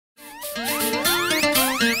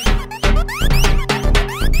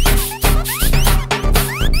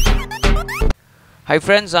Hi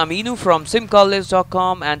friends, I'm Inu from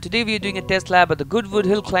simcarlist.com and today we are doing a test lap at the Goodwood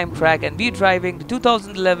hill climb track and we're driving the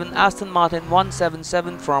 2011 Aston Martin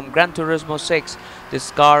 177 from Gran Turismo 6. This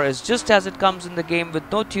car is just as it comes in the game with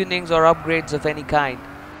no tunings or upgrades of any kind.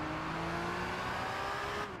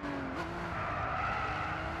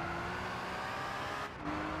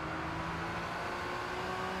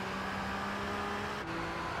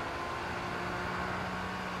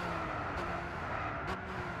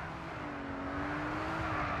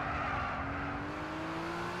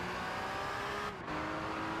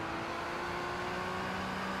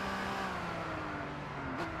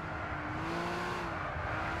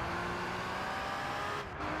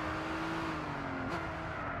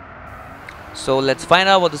 So let's find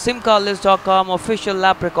out what the simcarlist.com official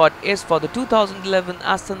lap record is for the 2011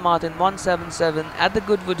 Aston Martin 177 at the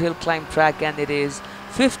Goodwood hill climb track, and it is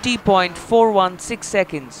 50.416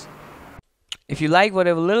 seconds. If you like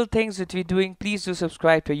whatever little things that we're doing, please do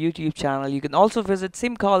subscribe to our YouTube channel. You can also visit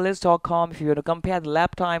simcarlist.com if you want to compare the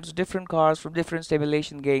lap times of different cars from different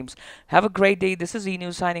simulation games. Have a great day. This is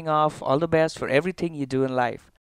Enu signing off. All the best for everything you do in life.